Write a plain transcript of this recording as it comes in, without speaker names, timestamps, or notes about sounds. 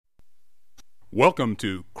Welcome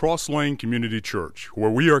to Cross Lane Community Church, where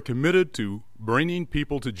we are committed to bringing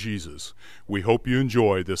people to Jesus. We hope you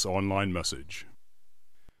enjoy this online message.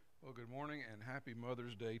 Well, good morning and happy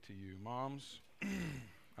Mother's Day to you, moms.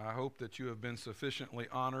 I hope that you have been sufficiently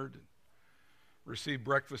honored, received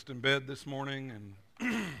breakfast in bed this morning,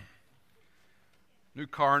 and new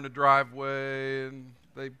car in the driveway, and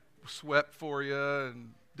they swept for you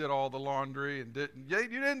and did all the laundry, and you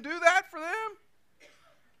didn't do that for them?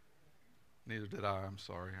 Neither did I. I'm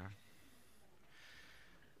sorry.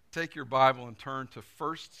 Take your Bible and turn to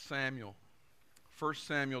 1 Samuel. 1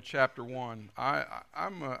 Samuel chapter 1.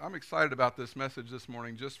 I'm excited about this message this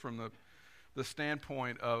morning just from the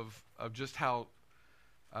standpoint of just how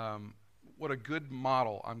what a good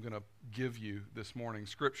model I'm going to give you this morning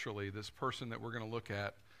scripturally. This person that we're going to look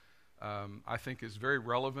at I think is very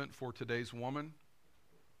relevant for today's woman,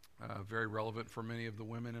 very relevant for many of the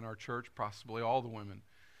women in our church, possibly all the women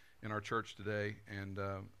in our church today, and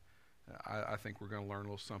I think we're going to learn a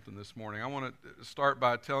little something this morning. I want to start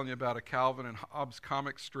by telling you about a Calvin and Hobbes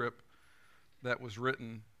comic strip that was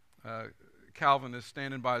written. Calvin is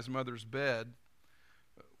standing by his mother's bed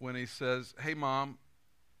when he says, "Hey Mom,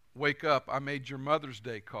 wake up, I made your Mother's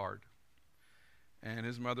Day card." And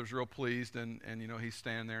his mother's real pleased, and you know, he's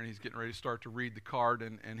standing there and he's getting ready to start to read the card,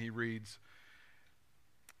 and he reads,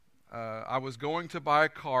 "I was going to buy a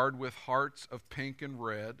card with hearts of pink and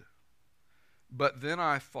red, but then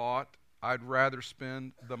I thought I'd rather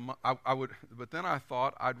spend but then I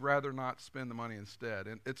thought I'd rather not spend the money instead.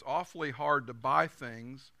 And it's awfully hard to buy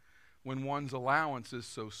things when one's allowance is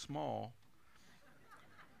so small.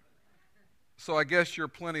 So I guess you're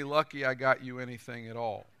plenty lucky I got you anything at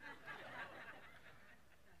all.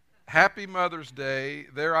 Happy Mother's Day.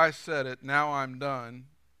 There, I said it. Now I'm done.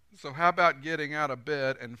 So how about getting out of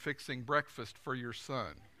bed and fixing breakfast for your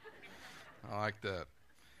son?" I like that.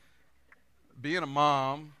 Being a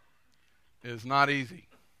mom is not easy.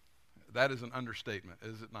 That is an understatement,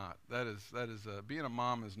 is it not? That is being a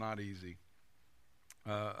mom is not easy.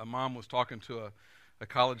 A mom was talking to a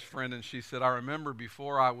college friend, and she said, "I remember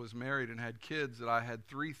before I was married and had kids that I had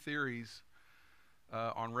 3 theories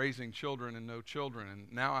on raising children and no children,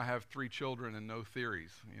 and now I have 3 children and no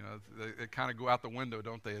theories." You know, they kind of go out the window,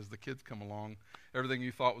 don't they, as the kids come along. Everything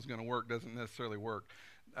you thought was going to work doesn't necessarily work.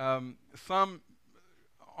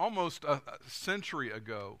 Almost a century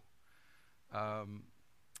ago,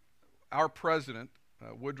 our president,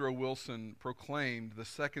 Woodrow Wilson, proclaimed the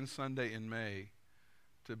second Sunday in May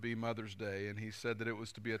to be Mother's Day, and he said that it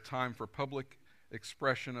was to be a time for public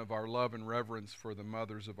expression of our love and reverence for the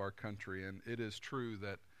mothers of our country. And it is true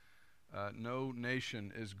that no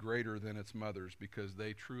nation is greater than its mothers, because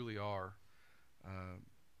they truly are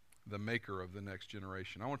the maker of the next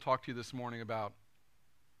generation. I want to talk to you this morning about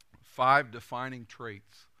 5 defining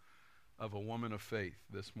traits of a woman of faith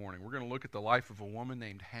this morning. We're going to look at the life of a woman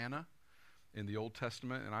named Hannah in the Old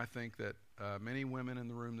Testament, and I think that many women in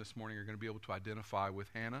the room this morning are going to be able to identify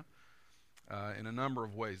with Hannah in a number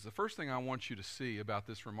of ways. The first thing I want you to see about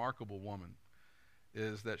this remarkable woman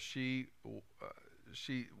is that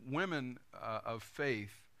women of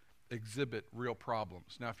faith exhibit real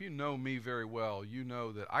problems. Now, if you know me very well, you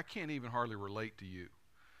know that I can't even hardly relate to you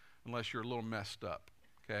unless you're a little messed up,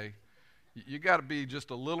 okay? You got to be just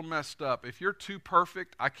a little messed up. If you're too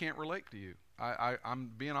perfect, I can't relate to you.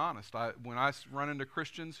 I'm being honest. When I run into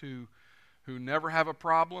Christians who never have a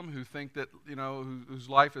problem, who think that, you know, whose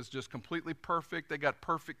life is just completely perfect, they got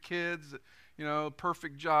perfect kids, you know,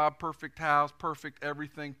 perfect job, perfect house, perfect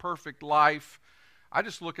everything, perfect life, I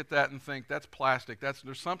just look at that and think that's plastic.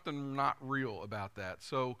 There's something not real about that.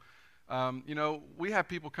 So, you know, we have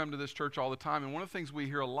people come to this church all the time, and one of the things we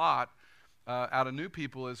hear a lot out of new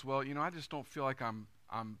people is, well, you know, I just don't feel like I'm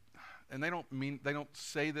and they don't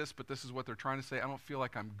say this, but this is what they're trying to say. I don't feel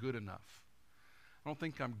like I'm good enough. I don't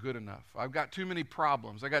think I'm good enough. I've got too many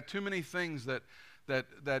problems. I got too many things that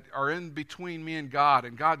are in between me and God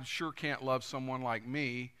sure can't love someone like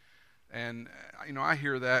me. And you know, I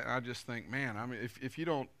hear that and I just think, man, I mean, if you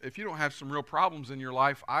don't have some real problems in your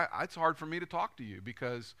life, it's hard for me to talk to you,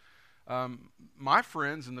 because my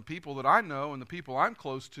friends and the people that I know and the people I'm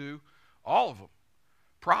close to, all of them,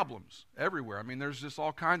 problems everywhere. I mean, there's just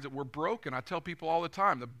all kinds we're broken. I tell people all the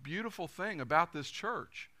time, the beautiful thing about this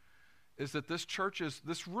church is that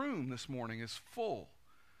this room this morning is full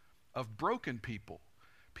of broken people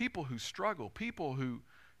who struggle, people who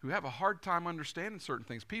have a hard time understanding certain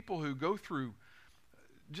things, people who go through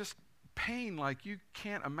just pain like you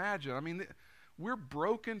can't imagine. I mean, we're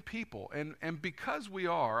broken people, and because we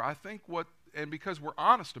are, I think because we're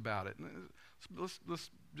honest about it. Let's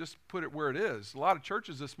just put it where it is. A lot of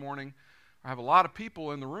churches this morning have a lot of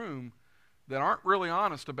people in the room that aren't really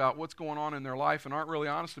honest about what's going on in their life and aren't really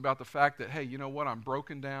honest about the fact that, hey, you know what, I'm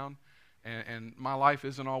broken down and my life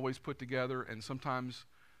isn't always put together, and sometimes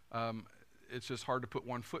it's just hard to put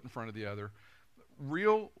one foot in front of the other.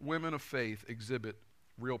 Real women of faith exhibit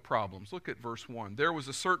real problems. Look at verse 1. There was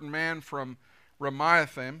a certain man from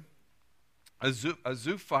Ramathaim, a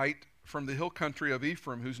Zuphite from the hill country of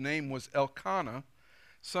Ephraim, whose name was Elkanah,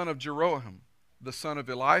 son of Jeroham, the son of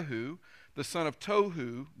Elihu, the son of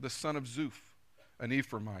Tohu, the son of Zuph, an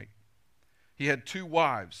Ephraimite. He had 2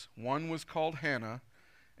 wives. One was called Hannah,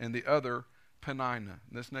 and the other Peninnah.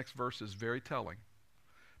 And this next verse is very telling.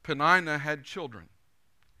 Peninnah had children,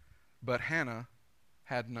 but Hannah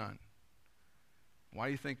had none. Why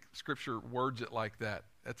do you think Scripture words it like that?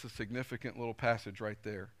 That's a significant little passage right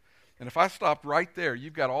there. And if I stopped right there,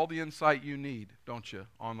 you've got all the insight you need, don't you,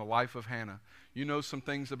 on the life of Hannah. You know some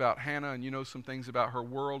things about Hannah, and you know some things about her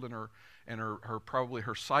world and her probably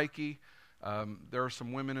her psyche. There are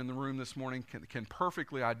some women in the room this morning can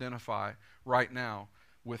perfectly identify right now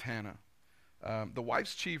with Hannah. The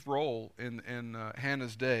wife's chief role in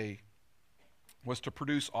Hannah's day was to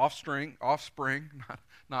produce offspring,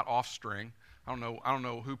 not offstring. I don't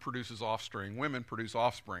know who produces offspring. Women produce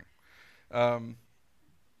offspring.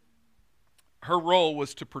 Her role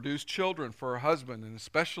was to produce children for her husband, and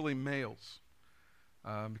especially males,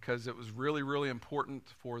 because it was really, really important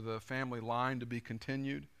for the family line to be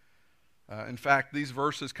continued. In fact, these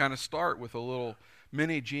verses kind of start with a little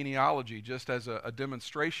mini genealogy, just as a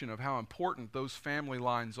demonstration of how important those family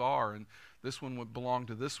lines are. And this one would belong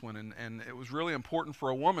to this one. And it was really important for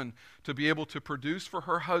a woman to be able to produce for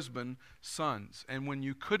her husband sons. And when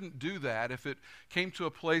you couldn't do that, if it came to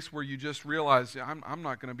a place where you just realized, I'm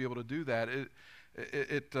not going to be able to do that,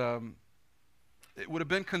 it would have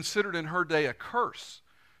been considered in her day a curse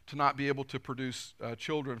to not be able to produce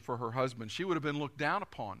children for her husband. She would have been looked down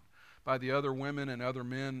upon by the other women and other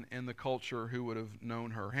men in the culture who would have known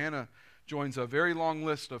her. Hannah joins a very long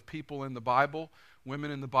list of people in the Bible, women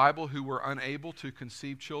in the Bible who were unable to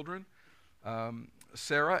conceive children.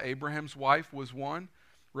 Sarah, Abraham's wife, was one.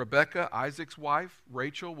 Rebekah, Isaac's wife.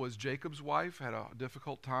 Rachel was Jacob's wife, had a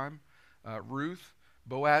difficult time. Ruth,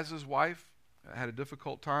 Boaz's wife, had a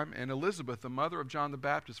difficult time. And Elizabeth, the mother of John the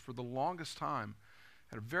Baptist, for the longest time,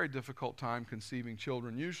 had a very difficult time conceiving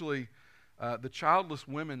children. Usually, the childless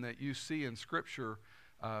women that you see in Scripture,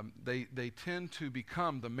 they tend to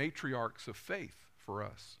become the matriarchs of faith for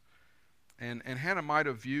us. And Hannah might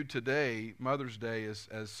have viewed today, Mother's Day,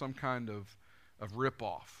 as some kind of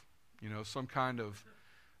rip-off. You know, some kind of...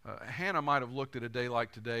 Hannah might have looked at a day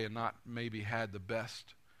like today and not maybe had the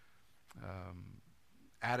best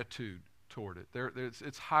attitude toward it.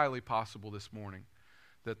 It's highly possible this morning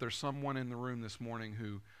that there's someone in the room this morning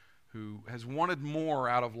who has wanted more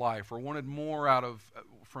out of life, or wanted more out of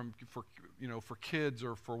for kids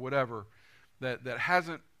or for whatever, that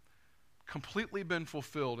hasn't completely been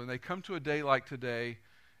fulfilled, and they come to a day like today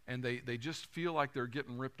and they just feel like they're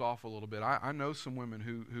getting ripped off a little bit. I know some women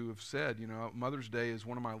who have said, Mother's Day is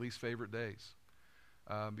one of my least favorite days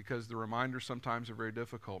because the reminders sometimes are very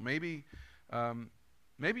difficult. Maybe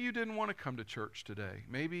you didn't want to come to church today.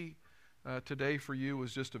 Maybe today for you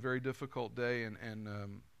was just a very difficult day,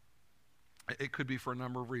 and it could be for a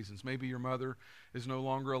number of reasons. Maybe your mother is no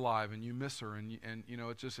longer alive and you miss her, and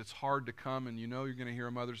it's hard to come, and you're going to hear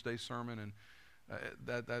a Mother's Day sermon, and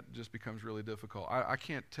that just becomes really difficult. I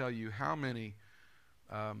can't tell you how many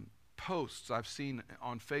posts I've seen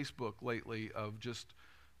on Facebook lately of just,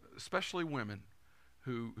 especially women,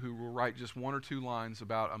 who will write just 1 or 2 lines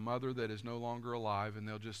about a mother that is no longer alive, and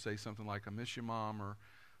they'll just say something like, "I miss you, Mom," or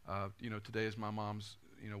today is my mom's,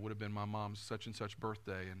 would have been my mom's such and such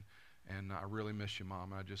birthday, and I really miss you,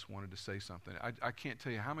 Mom. I just wanted to say something. I can't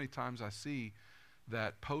tell you how many times I see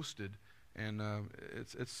that posted, and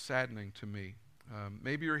it's saddening to me.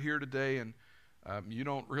 Maybe you're here today and you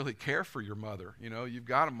don't really care for your mother. You've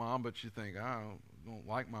got a mom, but you think, I don't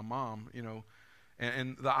like my mom.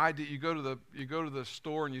 And the idea, you go to the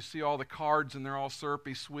store and you see all the cards and they're all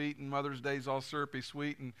syrupy sweet, and Mother's Day's all syrupy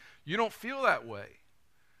sweet, and you don't feel that way.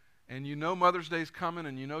 And Mother's Day's coming,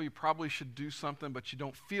 and you probably should do something, but you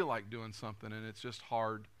don't feel like doing something, and it's just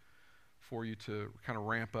hard for you to kind of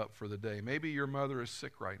ramp up for the day. Maybe your mother is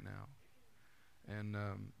sick right now, and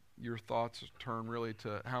your thoughts turn really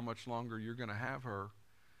to how much longer you're going to have her,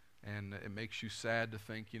 and it makes you sad to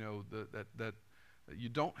think, that you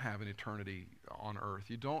don't have an eternity on earth.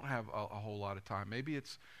 You don't have a whole lot of time. Maybe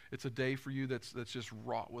it's a day for you that's just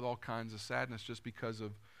wrought with all kinds of sadness just because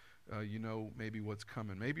of maybe what's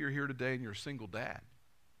coming. Maybe you're here today and you're a single dad,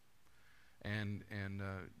 and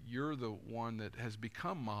you're the one that has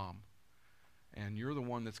become mom, And you're the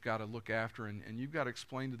one that's got to look after, and you've got to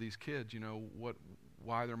explain to these kids,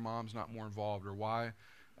 why their mom's not more involved, or why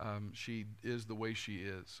she is the way she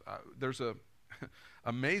is.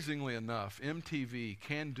 Amazingly enough, MTV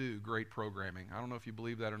can do great programming. I don't know if you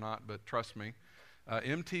believe that or not, but trust me.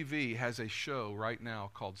 MTV has a show right now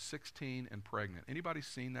called 16 and Pregnant. Anybody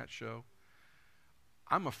seen that show?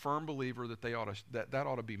 I'm a firm believer that that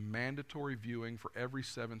ought to be mandatory viewing for every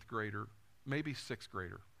 7th grader, maybe 6th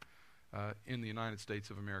grader in the United States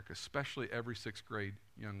of America, especially every 6th grade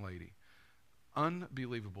young lady.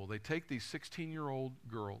 Unbelievable. They take these 16-year-old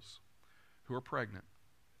girls who are pregnant,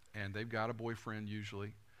 and they've got a boyfriend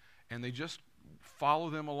usually, and they just follow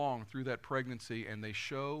them along through that pregnancy, and they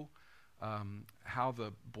show how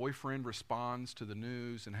the boyfriend responds to the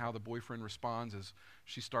news, and how the boyfriend responds as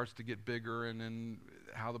she starts to get bigger, and then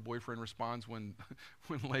how the boyfriend responds when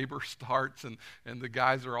labor starts, and the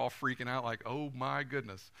guys are all freaking out like, oh my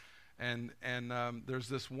goodness. And there's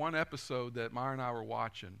this one episode that Myra and I were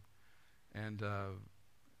watching, and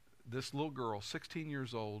this little girl, 16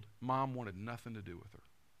 years old, mom wanted nothing to do with her.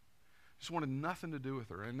 Just wanted nothing to do with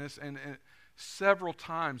her. And several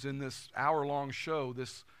times in this hour-long show,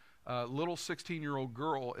 this little 16-year-old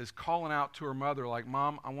girl is calling out to her mother like,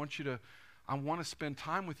 Mom, I want to spend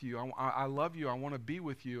time with you. I love you. I want to be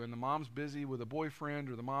with you. And the mom's busy with a boyfriend,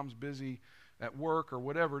 or the mom's busy at work, or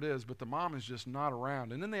whatever it is, but the mom is just not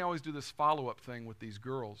around. And then they always do this follow-up thing with these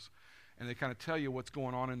girls, and they kind of tell you what's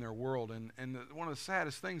going on in their world. And one of the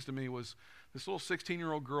saddest things to me was this little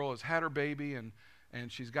 16-year-old girl has had her baby, and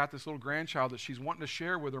she's got this little grandchild that she's wanting to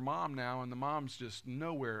share with her mom now, and the mom's just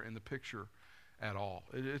nowhere in the picture at all.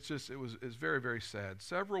 It's very, very sad.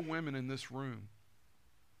 Several women in this room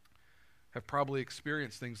have probably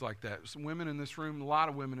experienced things like that. Some women in this room, a lot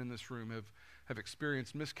of women in this room have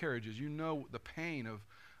experienced miscarriages. You know the pain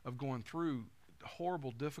of going through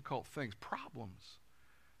horrible, difficult things, problems.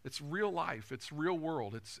 It's real life. It's real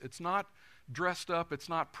world. It's not dressed up. It's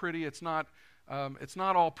not pretty. It's not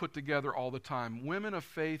all put together all the time. Women of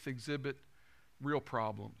faith exhibit real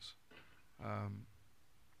problems.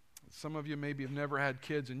 Some of you maybe have never had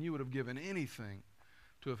kids, and you would have given anything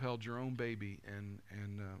to have held your own baby, and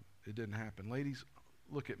it didn't happen. Ladies,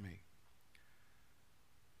 look at me.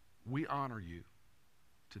 We honor you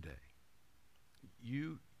today.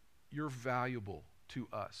 You're valuable to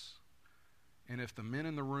us. And if the men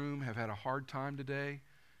in the room have had a hard time today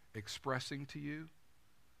expressing to you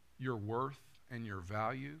your worth and your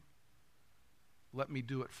value, let me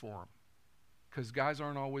do it for them. Because guys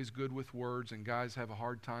aren't always good with words, and guys have a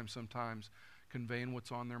hard time sometimes conveying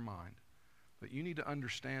what's on their mind. But you need to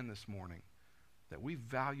understand this morning that we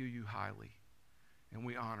value you highly, and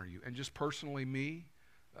we honor you. And just personally, me,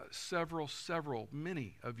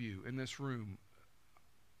 many of you in this room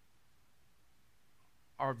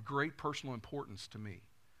are of great personal importance to me.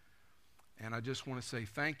 And I just want to say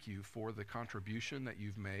thank you for the contribution that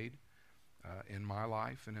you've made in my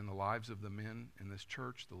life and in the lives of the men in this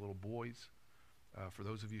church, the little boys. For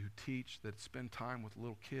those of you who teach, that spend time with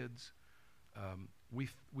little kids,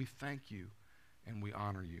 we thank you and we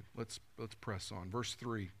honor you. Let's press on. Verse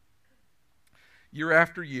 3. Year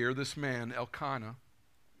after year, this man, Elkanah,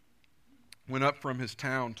 went up from his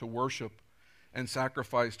town to worship and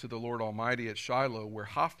sacrifice to the Lord Almighty at Shiloh, where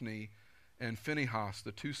Hophni and Phinehas,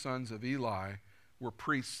 the two sons of Eli, were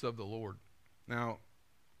priests of the Lord. Now,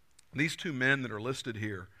 these two men that are listed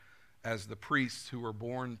here as the priests who were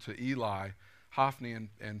born to Eli, Hophni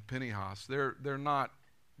and Phinehas, they're not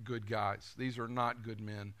good guys. These are not good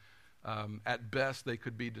men. At best, they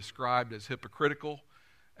could be described as hypocritical.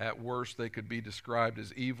 At worst, they could be described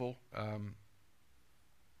as evil.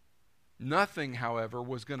 Nothing, however,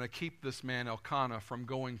 was going to keep this man Elkanah from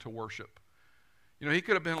going to worship. You know, he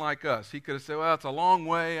could have been like us. He could have said, well, it's a long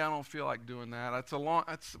way. I don't feel like doing that.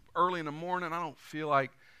 It's early in the morning. I don't feel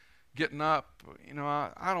like getting up. You know,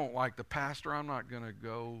 I don't like the pastor. I'm not going to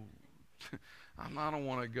go. I don't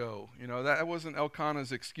want to go. You know, that wasn't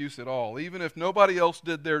Elkanah's excuse at all. Even if nobody else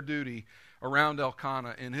did their duty around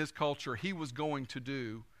Elkanah in his culture, he was going to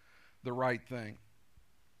do the right thing.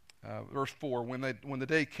 Verse 4, when the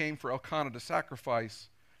day came for Elkanah to sacrifice,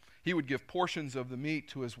 he would give portions of the meat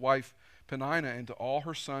to his wife Peninnah and to all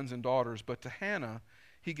her sons and daughters, but to Hannah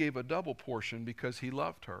he gave a double portion because he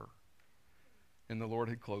loved her, and the Lord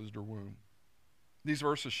had closed her womb. These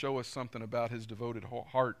verses show us something about his devoted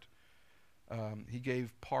heart. He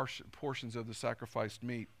gave portions of the sacrificed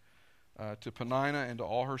meat to Peninnah and to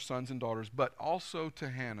all her sons and daughters, but also to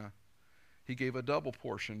Hannah he gave a double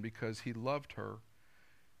portion because he loved her,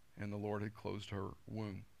 and the Lord had closed her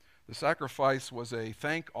womb. The sacrifice was a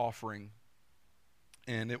thank offering,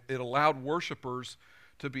 and it allowed worshipers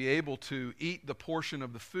to be able to eat the portion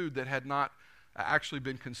of the food that had not actually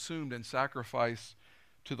been consumed in sacrifice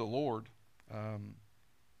to the Lord.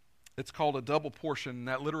 It's called a double portion, and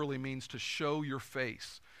that literally means to show your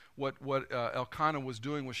face. What Elkanah was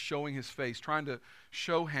doing was showing his face, trying to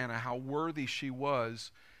show Hannah how worthy she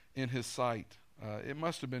was in his sight. It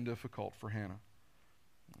must have been difficult for Hannah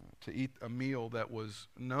to eat a meal that was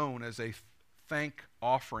known as a thank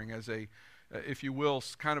offering, as a, if you will,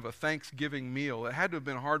 kind of a Thanksgiving meal. It had to have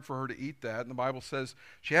been hard for her to eat that, and the Bible says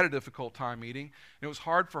she had a difficult time eating. And it was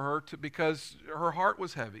hard for her because her heart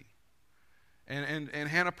was heavy. And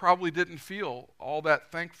Hannah probably didn't feel all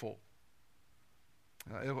that thankful.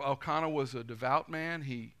 Elkanah was a devout man.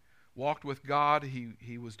 He walked with God.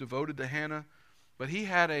 He was devoted to Hannah. But he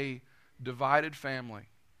had a divided family.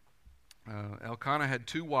 Elkanah had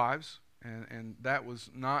 2 wives, and that was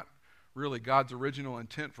not really God's original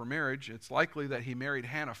intent for marriage. It's likely that he married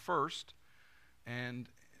Hannah first, and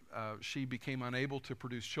she became unable to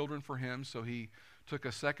produce children for him, so he took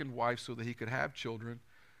a second wife so that he could have children.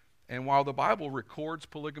 And while the Bible records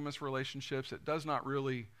polygamous relationships, it does not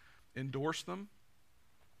really endorse them.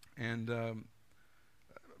 And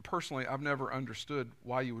personally, I've never understood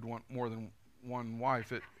why you would want more than one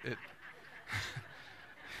wife. It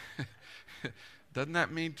doesn't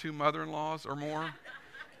that mean 2 mother-in-laws or more?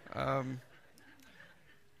 I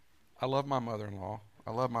love my mother-in-law.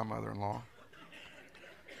 I love my mother-in-law.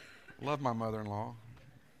 Love my mother-in-law.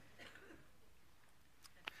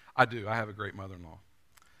 I do. I have a great mother-in-law.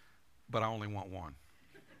 But I only want one.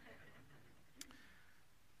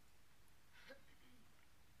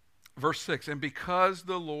 Verse 6, and because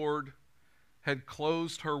the Lord had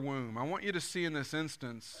closed her womb. I want you to see in this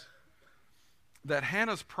instance that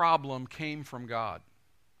Hannah's problem came from God.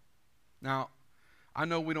 Now, I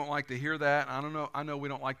know we don't like to hear that. I know we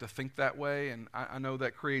don't like to think that way, and I know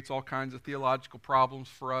that creates all kinds of theological problems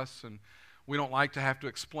for us, and we don't like to have to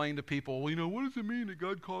explain to people, well, what does it mean that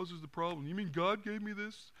God causes the problem? You mean God gave me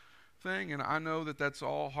this thing? And I know that that's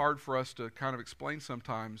all hard for us to kind of explain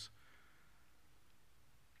sometimes.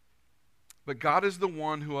 But God is the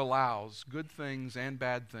one who allows good things and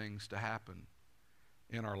bad things to happen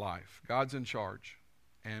in our life. God's in charge.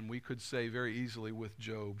 And we could say very easily with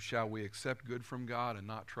Job, shall we accept good from God and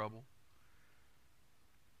not trouble?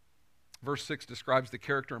 Verse 6 describes the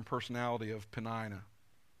character and personality of Peninnah.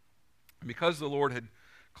 And because the Lord had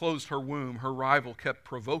closed her womb, her rival kept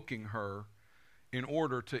provoking her in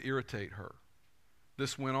order to irritate her.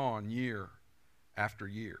 This went on year after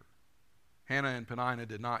year. Hannah and Peninnah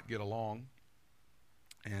did not get along,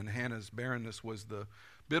 and Hannah's barrenness was the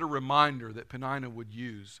bitter reminder that Peninnah would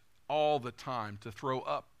use all the time to throw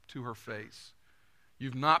up to her face.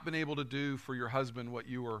 You've not been able to do for your husband what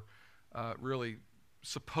you were really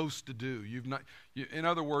supposed to do. In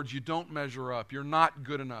other words, you don't measure up. You're not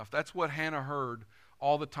good enough. That's what Hannah heard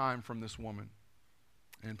all the time from this woman.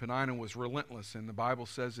 And Peninnah was relentless, and the Bible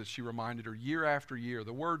says that she reminded her year after year.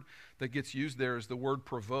 The word that gets used there is the word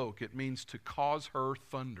provoke. It means to cause her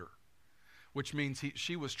thunder, which means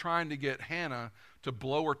she was trying to get Hannah to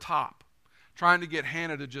blow her top, trying to get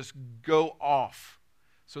Hannah to just go off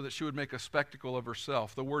so that she would make a spectacle of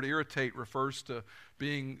herself. The word irritate refers to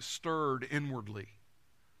being stirred inwardly.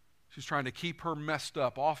 She's trying to keep her messed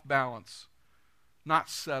up, off balance,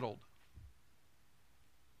 not settled.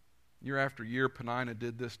 Year after year, Peninnah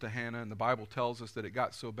did this to Hannah, and the Bible tells us that it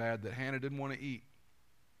got so bad that Hannah didn't want to eat.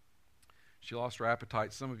 She lost her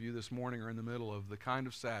appetite. Some of you this morning are in the middle of the kind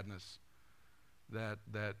of sadness that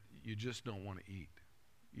you just don't want to eat.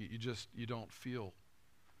 You don't feel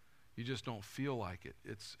like it.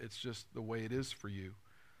 It's just the way it is for you.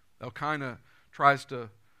 Elkanah tries to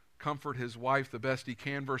comfort his wife the best he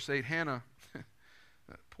can. Verse 8, Hannah,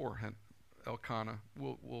 poor Elkanah.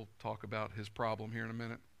 We'll talk about his problem here in a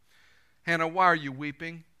minute. Hannah, why are you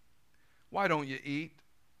weeping? Why don't you eat?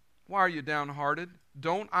 Why are you downhearted?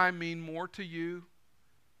 Don't I mean more to you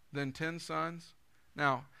than 10 sons?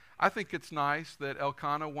 Now, I think it's nice that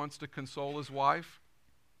Elkanah wants to console his wife.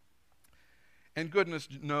 And goodness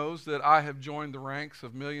knows that I have joined the ranks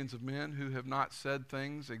of millions of men who have not said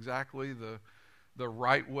things exactly the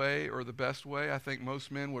right way or the best way. I think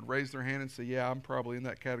most men would raise their hand and say, yeah, I'm probably in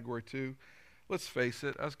that category too. Let's face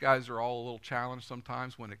it, us guys are all a little challenged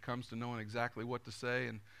sometimes when it comes to knowing exactly what to say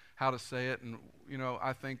and how to say it. And,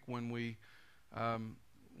 I think when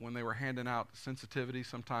they were handing out sensitivity,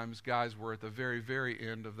 sometimes guys were at the very, very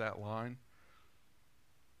end of that line.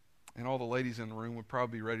 And all the ladies in the room would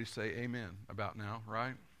probably be ready to say amen about now,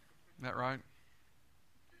 right? Isn't that right?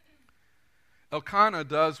 Elkanah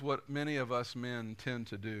does what many of us men tend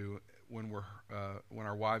to do when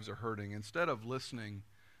our wives are hurting. Instead of listening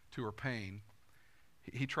to her pain,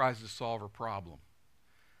 He tries to solve her problem.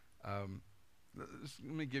 Let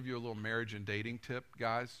me give you a little marriage and dating tip,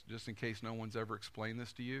 guys, just in case no one's ever explained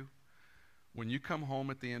this to you. When you come home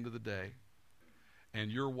at the end of the day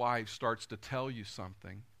and your wife starts to tell you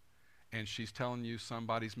something, and she's telling you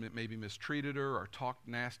somebody's maybe mistreated her or talked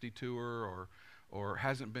nasty to her or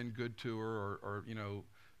hasn't been good to her or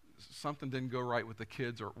something didn't go right with the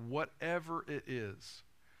kids or whatever it is,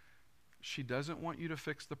 she doesn't want you to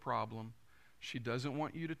fix the problem. She doesn't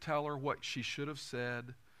want you to tell her what she should have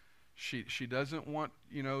said. She doesn't want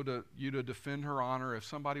you to defend her honor if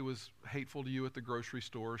somebody was hateful to you at the grocery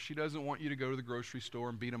store. She doesn't want you to go to the grocery store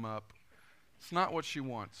and beat them up. It's not what she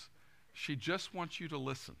wants. She just wants you to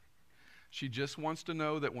listen. She just wants to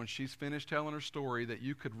know that when she's finished telling her story that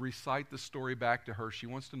you could recite the story back to her. She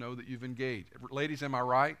wants to know that you've engaged. Ladies, am I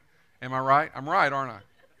right? Am I right? I'm right, aren't I?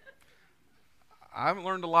 I haven't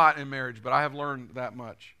learned a lot in marriage, but I have learned that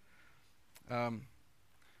much.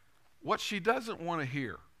 What she doesn't want to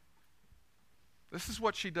hear. This is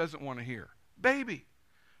what she doesn't want to hear. Baby,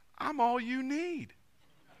 I'm all you need.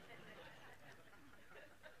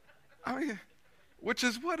 I mean, which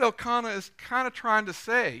is what Elkanah is kind of trying to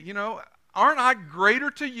say. Aren't I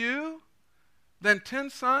greater to you than 10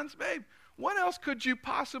 sons? Babe, what else could you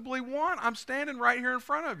possibly want? I'm standing right here in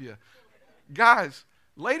front of you. Guys,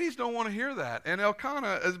 ladies don't want to hear that. And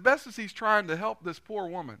Elkanah, as best as he's trying to help this poor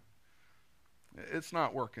woman, it's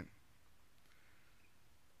not working.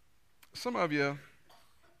 Some of you,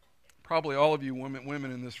 probably all of you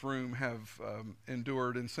women in this room, have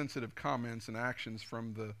endured insensitive comments and actions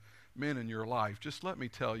from the men in your life. Just let me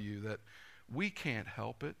tell you that we can't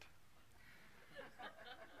help it.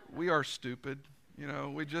 We are stupid.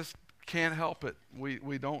 We just can't help it.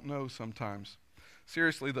 We don't know sometimes.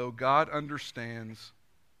 Seriously, though, God understands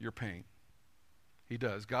your pain. He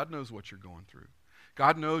does. God knows what you're going through.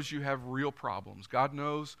 God knows you have real problems. God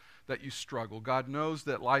knows that you struggle. God knows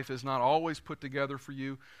that life is not always put together for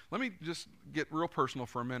you. Let me just get real personal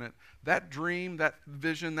for a minute. That dream, that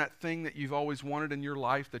vision, that thing that you've always wanted in your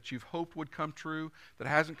life that you've hoped would come true, that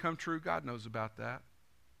hasn't come true, God knows about that.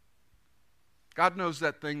 God knows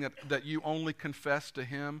that thing that you only confess to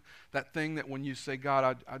Him, that thing that when you say,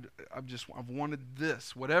 God, I've wanted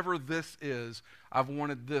this, whatever this is, I've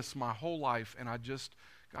wanted this my whole life, and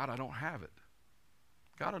God, I don't have it.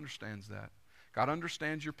 God understands that. God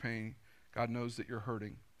understands your pain. God knows that you're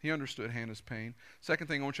hurting. He understood Hannah's pain. Second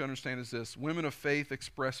thing I want you to understand is this. Women of faith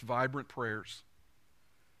express vibrant prayers.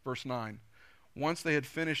 Verse 9. Once they had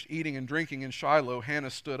finished eating and drinking in Shiloh,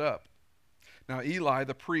 Hannah stood up. Now Eli,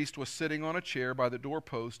 the priest, was sitting on a chair by the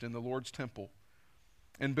doorpost in the Lord's temple.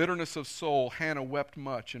 In bitterness of soul, Hannah wept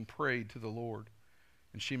much and prayed to the Lord.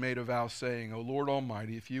 And she made a vow, saying, O Lord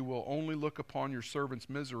Almighty, if you will only look upon your servant's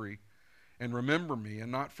misery and remember me,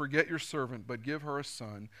 and not forget your servant, but give her a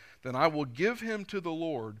son, then I will give him to the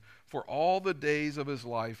Lord for all the days of his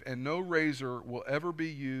life, and no razor will ever be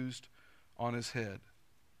used on his head.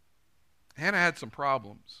 Hannah had some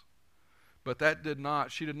problems, but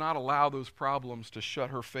she did not allow those problems to shut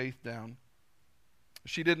her faith down.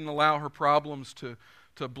 She didn't allow her problems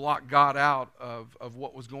to block God out of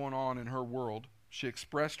what was going on in her world. She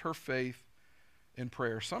expressed her faith in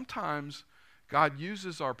prayer. Sometimes God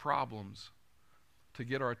uses our problems to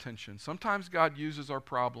get our attention. Sometimes God uses our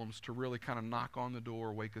problems to really kind of knock on the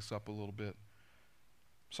door, wake us up a little bit.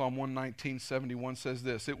 Psalm 119:71 says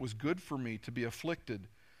this, It was good for me to be afflicted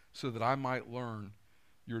so that I might learn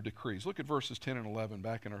your decrees. Look at verses 10 and 11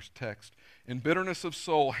 back in our text. In bitterness of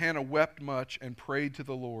soul, Hannah wept much and prayed to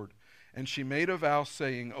the Lord. And she made a vow,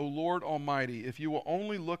 saying, O Lord Almighty, if you will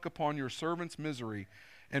only look upon your servant's misery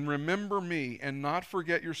and remember me and not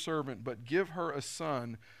forget your servant, but give her a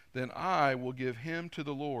son, then I will give him to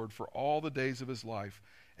the Lord for all the days of his life,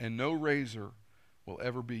 and no razor will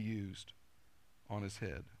ever be used on his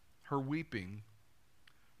head. Her weeping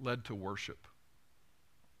led to worship,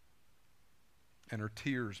 and her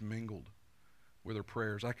tears mingled with her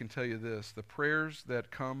prayers. I can tell you this, the prayers that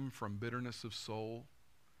come from bitterness of soul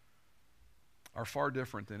are far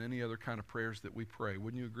different than any other kind of prayers that we pray.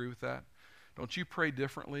 Wouldn't you agree with that? Don't you pray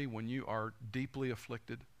differently when you are deeply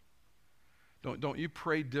afflicted? Don't you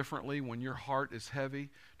pray differently when your heart is heavy?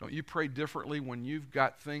 Don't you pray differently when you've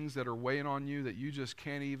got things that are weighing on you that you just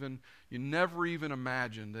you never even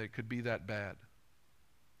imagined that it could be that bad?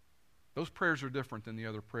 Those prayers are different than the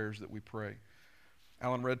other prayers that we pray.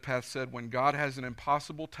 Alan Redpath said, when God has an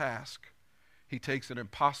impossible task, He takes an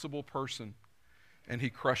impossible person and He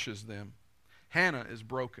crushes them. Hannah is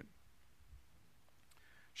broken.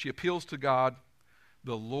 She appeals to God,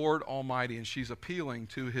 the Lord Almighty, and she's appealing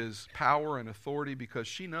to His power and authority because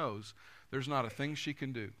she knows there's not a thing she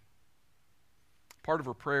can do. part of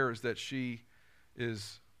her prayer is that she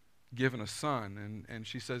is given a son, and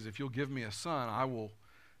she says, if you'll give me a son, I will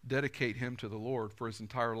dedicate him to the Lord for his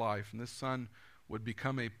entire life. And this son would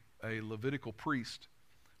become a Levitical priest.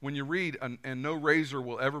 When you read, and no razor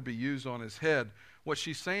will ever be used on his head, what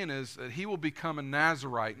she's saying is that he will become a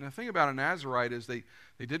Nazirite. And the thing about a Nazirite is they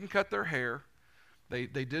didn't cut their hair. They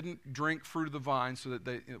didn't drink fruit of the vine, so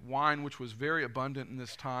that wine, which was very abundant in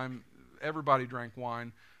this time, everybody drank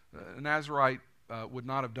wine. A Nazirite would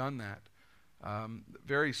not have done that.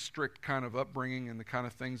 Very strict kind of upbringing and the kind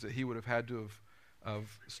of things that he would have had to have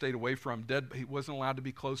stayed away from. He wasn't allowed to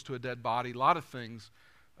be close to a dead body. A lot of things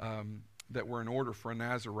that were in order for a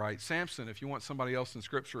Nazirite. Samson, if you want somebody else in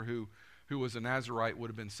Scripture who was a Nazirite, would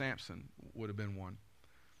have been Samson, would have been one.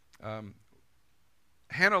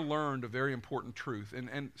 Hannah learned a very important truth,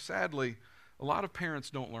 and sadly, a lot of parents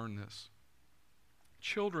don't learn this.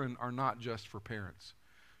 Children are not just for parents.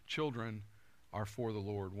 Children are for the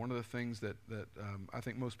Lord. One of the things that I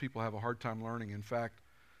think most people have a hard time learning, in fact,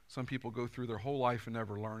 some people go through their whole life and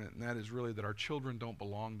never learn it, and that is really that our children don't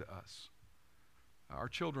belong to us. Our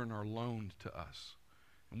children are loaned to us,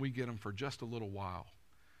 and we get them for just a little while.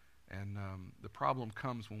 And the problem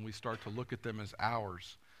comes when we start to look at them as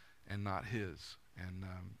ours and not His. And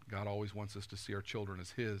God always wants us to see our children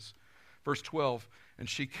as His. Verse 12, and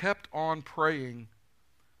she kept on praying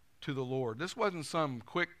to the Lord. This wasn't some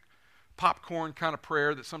quick popcorn kind of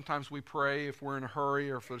prayer that sometimes we pray if we're in a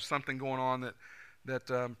hurry or if there's something going on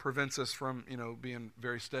that prevents us from, being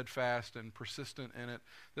very steadfast and persistent in it.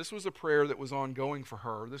 This was a prayer that was ongoing for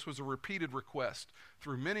her. This was a repeated request.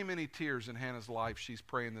 Through many, many tears in Hannah's life, she's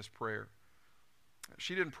praying this prayer.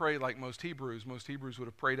 She didn't pray like most Hebrews. Most Hebrews would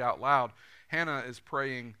have prayed out loud. Hannah is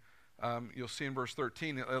praying, you'll see in verse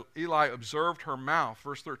 13, Eli observed her mouth.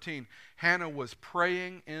 Verse 13, Hannah was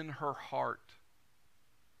praying in her heart,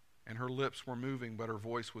 and her lips were moving, but her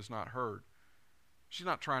voice was not heard. She's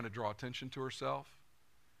not trying to draw attention to herself.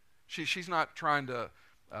 She's not trying to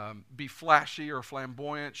be flashy or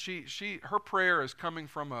flamboyant. Her prayer is coming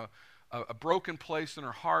from a broken place in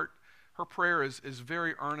her heart. Her prayer is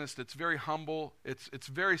very earnest. It's very humble. It's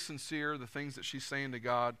very sincere, the things that she's saying to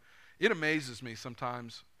God. It amazes me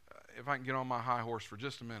sometimes, if I can get on my high horse for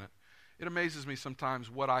just a minute, it amazes me sometimes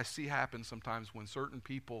what I see happen sometimes when certain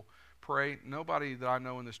people pray. Nobody that I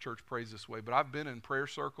know in this church prays this way, but I've been in prayer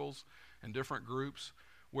circles and different groups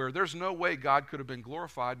where there's no way God could have been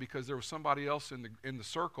glorified because there was somebody else in the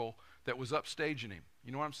circle that was upstaging Him.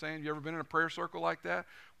 You know what I'm saying? You ever been in a prayer circle like that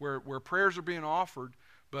where prayers are being offered,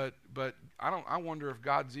 but I wonder if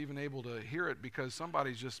God's even able to hear it because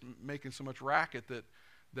somebody's just making so much racket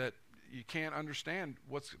that you can't understand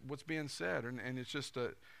what's being said, and it's just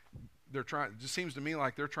they're trying. It just seems to me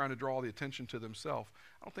like they're trying to draw the attention to themselves.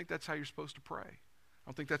 I don't think that's how you're supposed to pray. I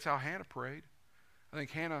don't think that's how Hannah prayed. I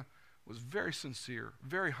think Hannah was very sincere,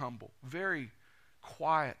 very humble, very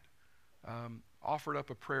quiet. Offered up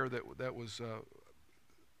a prayer that was,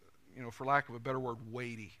 for lack of a better word,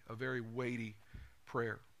 weighty, a very weighty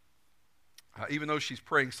prayer. Even though she's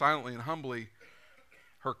praying silently and humbly,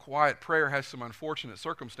 her quiet prayer has some unfortunate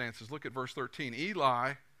circumstances. Look at verse 13.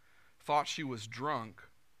 Eli thought she was drunk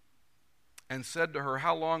and said to her,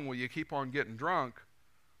 how long will you keep on getting drunk?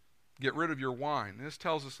 Get rid of your wine. And this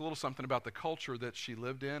tells us a little something about the culture that she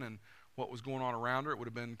lived in and what was going on around her. It would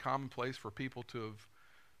have been commonplace for people to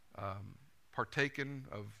have partaken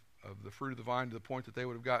of the fruit of the vine to the point that they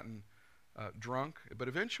would have gotten drunk. But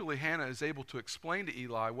eventually Hannah is able to explain to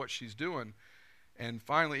Eli what she's doing. And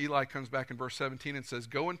finally Eli comes back in verse 17 and says,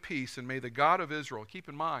 go in peace, and may the God of Israel, keep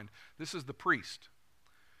in mind, this is the priest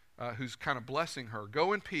who's kind of blessing her.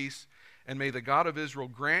 Go in peace, and may the God of Israel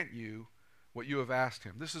grant you what you have asked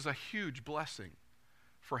him. This is a huge blessing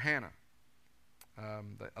for Hannah.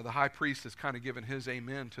 The high priest has kind of given his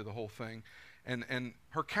amen to the whole thing. And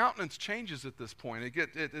her countenance changes at this point.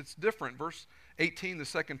 It's different. Verse 18, the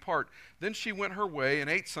second part. Then she went her way and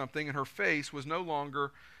ate something, and her face was no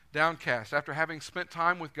longer downcast. After having spent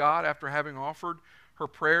time with God, after having offered her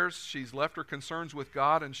prayers, she's left her concerns with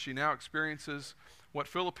God, and she now experiences what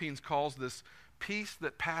Philippines calls this peace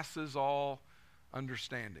that passes all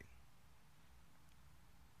understanding.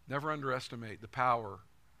 Never underestimate the power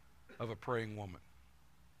of a praying woman.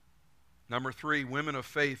 Number 3, women of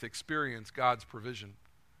faith experience God's provision.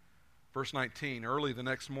 Verse 19, early the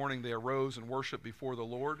next morning they arose and worshiped before the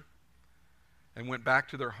Lord and went back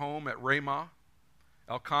to their home at Ramah.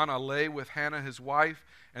 Elkanah lay with Hannah his wife,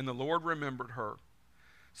 and the Lord remembered her.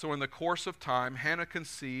 So in the course of time, Hannah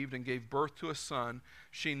conceived and gave birth to a son.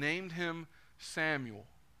 She named him Samuel,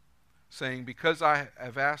 saying, because I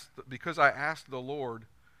asked the Lord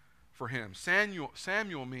for him.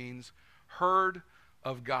 Samuel means heard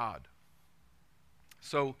of God.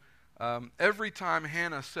 So every time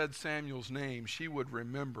Hannah said Samuel's name, she would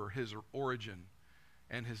remember his origin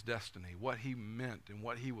and his destiny, what he meant and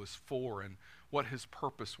what he was for and what his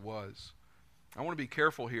purpose was. I want to be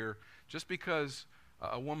careful here. Just because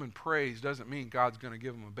a woman prays doesn't mean God's going to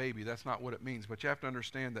give him a baby. That's not what it means. But you have to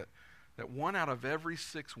understand that 1 out of every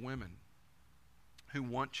 6 women who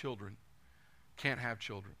want children can't have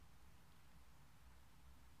children.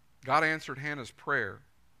 God answered Hannah's prayer,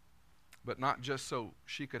 but not just so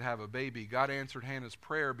she could have a baby. God answered Hannah's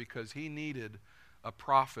prayer because he needed a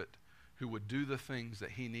prophet who would do the things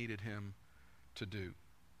that he needed him to do.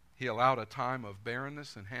 He allowed a time of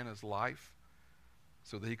barrenness in Hannah's life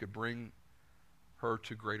so that he could bring her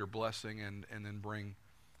to greater blessing and then bring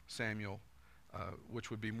Samuel,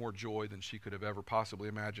 which would be more joy than she could have ever possibly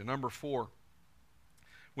imagined. Number 4,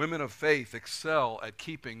 women of faith excel at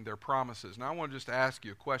keeping their promises. Now I want to just ask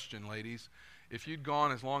you a question, ladies. If you'd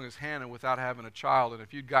gone as long as Hannah without having a child, and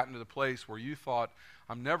if you'd gotten to the place where you thought,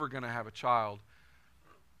 I'm never going to have a child,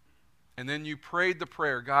 and then you prayed the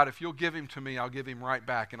prayer, God, if you'll give him to me, I'll give him right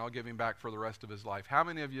back, and I'll give him back for the rest of his life. How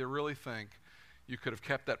many of you really think you could have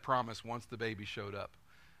kept that promise once the baby showed up?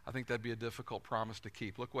 I think that'd be a difficult promise to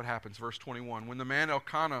keep. Look what happens, verse 21. When the man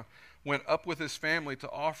Elkanah went up with his family to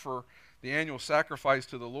offer the annual sacrifice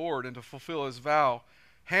to the Lord and to fulfill his vow,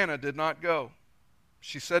 Hannah did not go.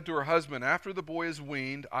 She said to her husband, after the boy is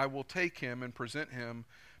weaned, I will take him and present him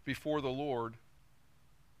before the Lord,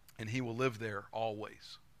 and he will live there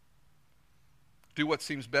always. Do what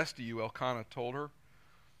seems best to you, Elkanah told her.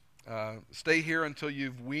 Stay here until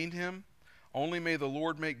you've weaned him. Only may the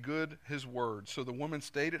Lord make good his word. So the woman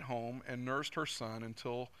stayed at home and nursed her son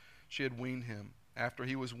until she had weaned him. After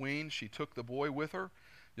he was weaned, she took the boy with her,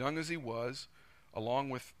 young as he was, along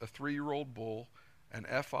with a 3-year-old bull, an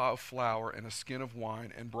ephah of flour, and a skin of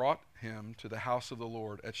wine, and brought him to the house of the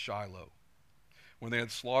Lord at Shiloh. When they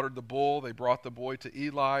had slaughtered the bull, they brought the boy to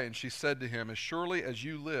Eli, and she said to him, as surely as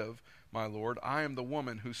you live, my Lord, I am the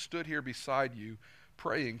woman who stood here beside you,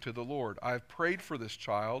 praying to the Lord. I have prayed for this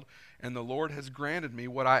child, and the Lord has granted me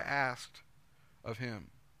what I asked of him.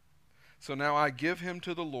 So now I give him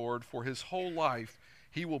to the Lord. For his whole life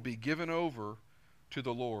he will be given over to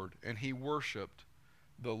the Lord. And he worshiped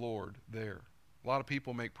the Lord there. A lot of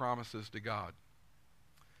people make promises to God.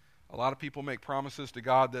 A lot of people make promises to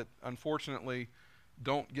God that unfortunately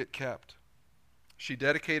don't get kept. She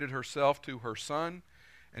dedicated herself to her son,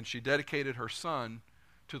 and she dedicated her son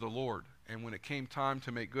to the Lord. And when it came time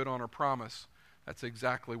to make good on her promise, that's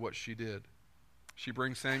exactly what she did. She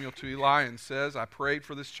brings Samuel to Eli and says, I prayed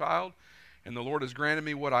for this child, and the Lord has granted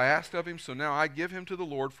me what I asked of him, so now I give him to the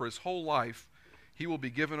Lord. For his whole life he will be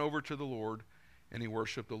given over to the Lord. And he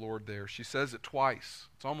worshiped the Lord there. She says it twice.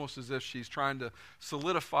 It's almost as if she's trying to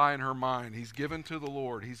solidify in her mind. He's given to the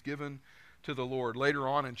Lord. He's given to the Lord. Later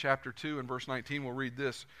on in chapter 2 and verse 19, we'll read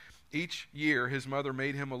this. Each year his mother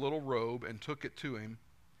made him a little robe and took it to him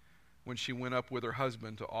when she went up with her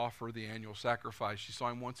husband to offer the annual sacrifice. She saw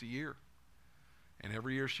him once a year. And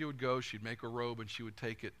every year she would go, she'd make a robe, and she would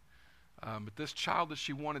take it. But this child that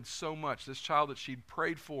she wanted so much, this child that she'd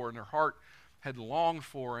prayed for and her heart had longed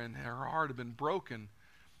for and her heart had been broken,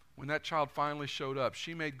 when that child finally showed up,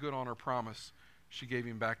 she made good on her promise. She gave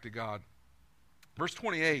him back to God. Verse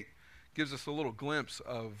 28 gives us a little glimpse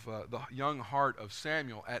of the young heart of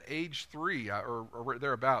Samuel. At age 3, or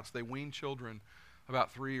thereabouts, they weaned children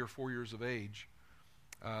about 3 or 4 years of age.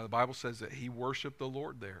 The Bible says that he worshiped the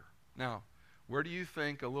Lord there. Now, where do you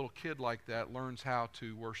think a little kid like that learns how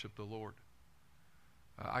to worship the Lord?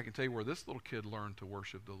 I can tell you where this little kid learned to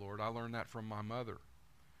worship the Lord. I learned that from my mother.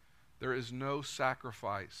 There is no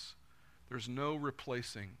sacrifice. There's no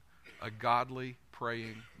replacing a godly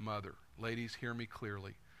praying mother. Ladies, hear me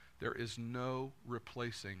clearly. There is no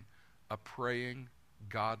replacing a praying,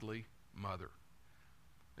 godly mother.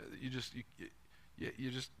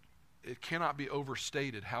 It cannot be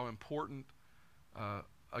overstated how important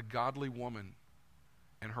a godly woman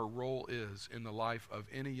and her role is in the life of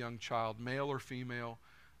any young child, male or female.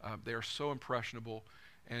 They are so impressionable.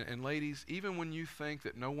 And ladies, even when you think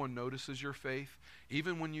that no one notices your faith,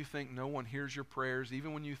 even when you think no one hears your prayers,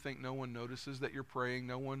 even when you think no one notices that you're praying,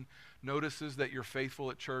 no one notices that you're faithful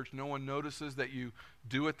at church, no one notices that you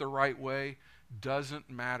do it the right way, doesn't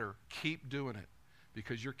matter. Keep doing it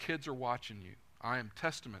because your kids are watching you. I am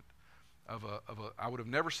testament I would have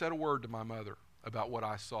never said a word to my mother about what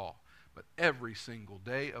I saw, but every single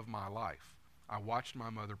day of my life, I watched my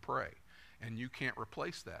mother pray. And you can't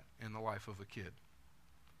replace that in the life of a kid.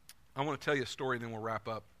 I want to tell you a story and then we'll wrap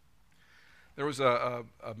up. There was a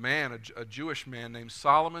man, a Jewish man named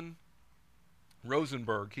Solomon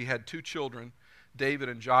Rosenberg. He had 2 children David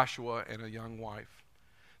and Joshua and a young wife.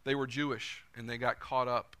 They were Jewish, and they got caught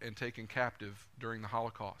up and taken captive during the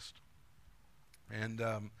Holocaust. And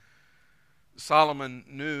Solomon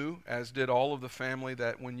knew, as did all of the family,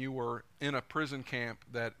 that when you were in a prison camp,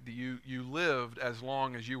 that you lived as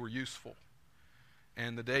long as you were useful.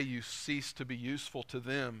 And the day you ceased to be useful to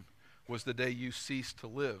them was the day you ceased to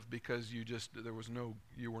live, because you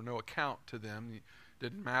were no account to them. It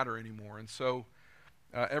didn't matter anymore. And so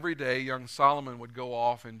every day young Solomon would go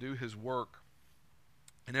off and do his work.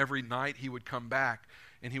 And every night he would come back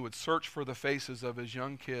and he would search for the faces of his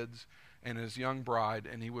young kids and his young bride,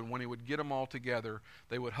 and when he would get them all together,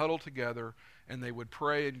 they would huddle together and they would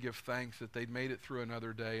pray and give thanks that they'd made it through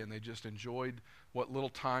another day, and they just enjoyed what little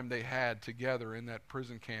time they had together in that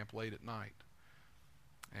prison camp late at night.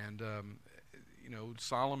 And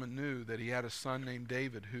Solomon knew that he had a son named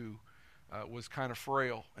David who was kind of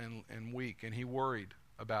frail and weak, and he worried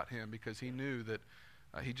about him because he knew that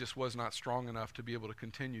he just was not strong enough to be able to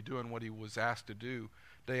continue doing what he was asked to do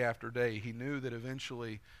day after day. He knew that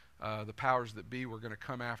eventually the powers that be were going to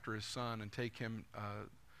come after his son and take him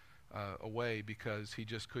away because he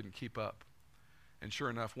just couldn't keep up. And sure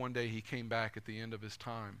enough, one day he came back at the end of his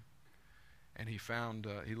time, and he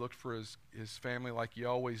looked for his family like he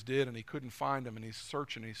always did, and he couldn't find them, and he's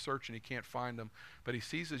searching, he can't find them. But he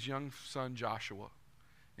sees his young son Joshua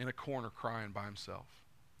in a corner crying by himself.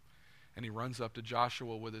 And he runs up to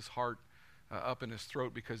Joshua with his heart up in his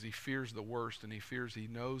throat because he fears the worst, and he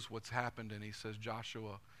knows what's happened, and he says,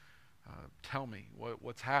 Joshua, tell me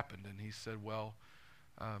what's happened. And he said, well,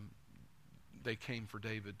 they came for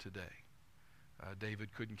David today.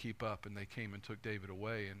 David couldn't keep up, and they came and took David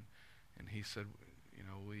away. And he said,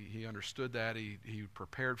 he understood that. He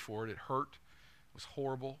prepared for it. It hurt. It was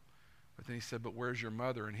horrible. But then he said, but where's your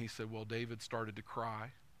mother? And he said, well, David started to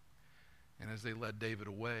cry. And as they led David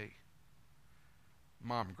away,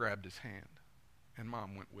 Mom grabbed his hand, and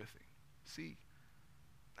Mom went with him. See,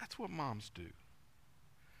 that's what moms do.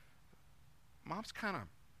 Moms kind of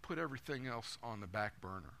put everything else on the back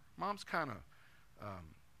burner. Moms kind of,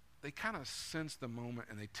 they kind of sense the moment,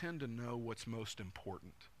 and they tend to know what's most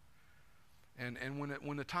important. And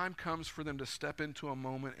when the time comes for them to step into a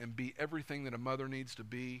moment and be everything that a mother needs to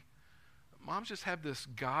be, moms just have this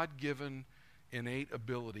God-given innate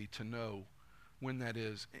ability to know when that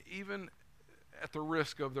is, even at the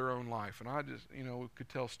risk of their own life. And I just, could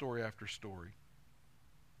tell story after story.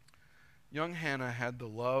 Young Hannah had the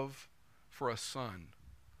love for a son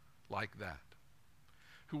like that,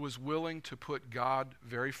 who was willing to put God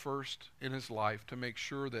very first in his life to make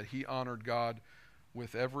sure that he honored God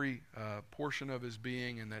with every portion of his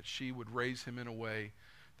being, and that she would raise him in a way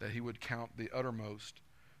that he would count the uttermost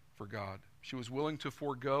for God. She was willing to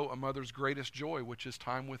forego a mother's greatest joy, which is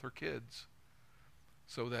time with her kids,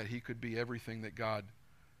 so that he could be everything that God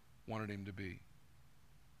wanted him to be.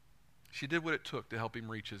 She did what it took to help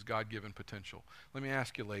him reach his God-given potential. Let me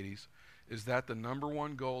ask you, ladies, is that the number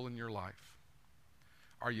one goal in your life?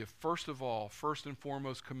 Are you first and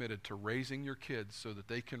foremost committed to raising your kids so that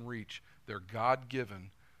they can reach their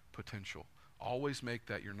God-given potential? Always make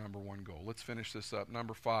that your number one goal. Let's finish this up.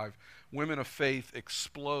 Number 5, women of faith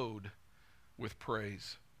explode with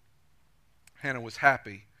praise. Hannah was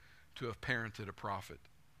happy to have parented a prophet.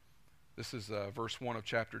 This is verse 1 of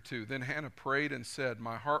chapter 2. Then Hannah prayed and said,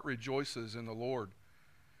 my heart rejoices in the Lord.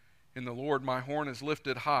 In the Lord my horn is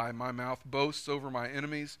lifted high. My mouth boasts over my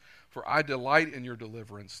enemies, for I delight in your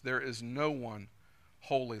deliverance. There is no one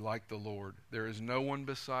holy like the Lord. There is no one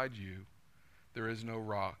beside you. There is no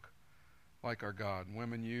rock like our God.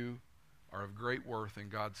 Women, you are of great worth in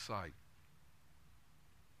God's sight.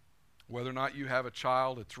 Whether or not you have a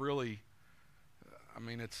child, it's really, I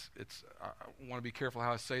want to be careful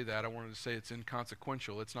how I say that. I wanted to say it's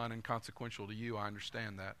inconsequential. It's not inconsequential to you. I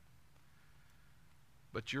understand that.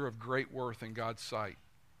 But you're of great worth in God's sight.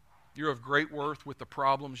 You're of great worth with the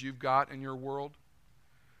problems you've got in your world.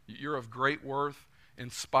 You're of great worth in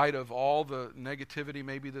spite of all the negativity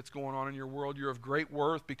maybe that's going on in your world. You're of great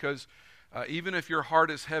worth because even if your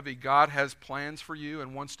heart is heavy, God has plans for you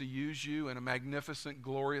and wants to use you in a magnificent,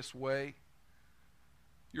 glorious way.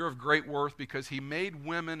 You're of great worth because he made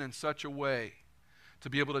women in such a way to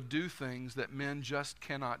be able to do things that men just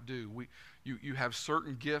cannot do. You have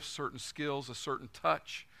certain gifts, certain skills, a certain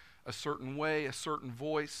touch, a certain way, a certain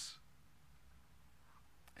voice.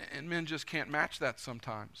 And men just can't match that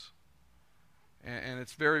sometimes. And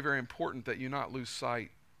it's very, very important that you not lose sight.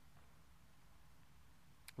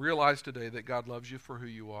 Realize today that God loves you for who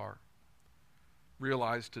you are.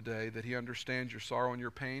 Realize today that he understands your sorrow and your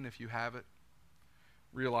pain if you have it.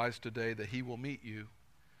 Realize today that he will meet you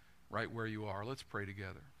right where you are. Let's pray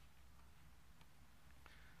together.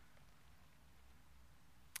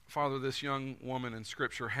 Father, this young woman in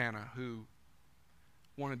Scripture, Hannah, who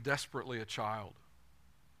wanted desperately a child.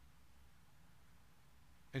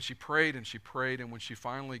 And she prayed and she prayed, and when she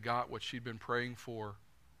finally got what she'd been praying for,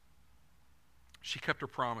 she kept her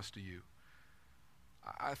promise to you.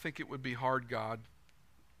 I think it would be hard, God,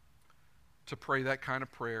 to pray that kind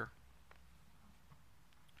of prayer,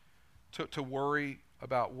 to worry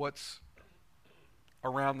about what's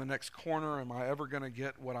around the next corner. Am I ever going to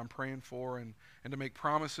get what I'm praying for? And to make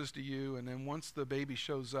promises to you, and then once the baby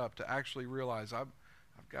shows up, to actually realize I've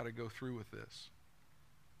got to go through with this.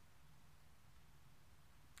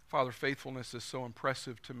 Father, faithfulness is so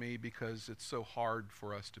impressive to me because it's so hard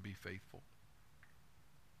for us to be faithful.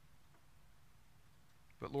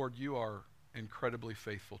 But Lord, you are incredibly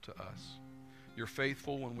faithful to us. You're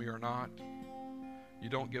faithful when we are not. You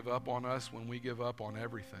don't give up on us when we give up on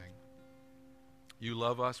everything. You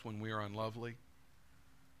love us when we are unlovely.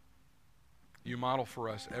 You model for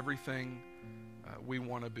us everything we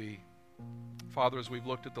want to be. Father, as we've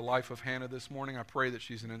looked at the life of Hannah this morning, I pray that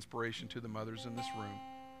she's an inspiration to the mothers in this room.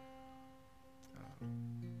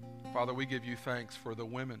 Father, we give you thanks for the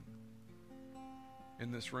women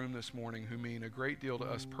in this room this morning who mean a great deal to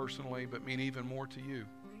us personally, but mean even more to you.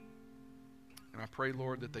 And I pray,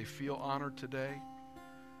 Lord, that they feel honored today.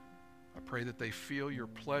 I pray that they feel your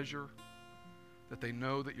pleasure, that they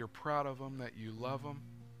know that you're proud of them, that you love them.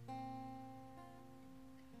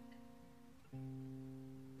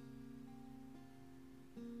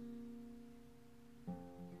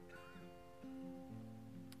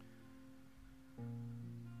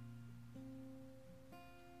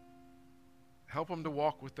 Help them to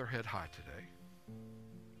walk with their head high today.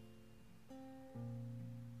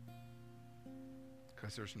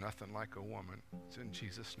 Because there's nothing like a woman. It's in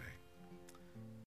Jesus' name.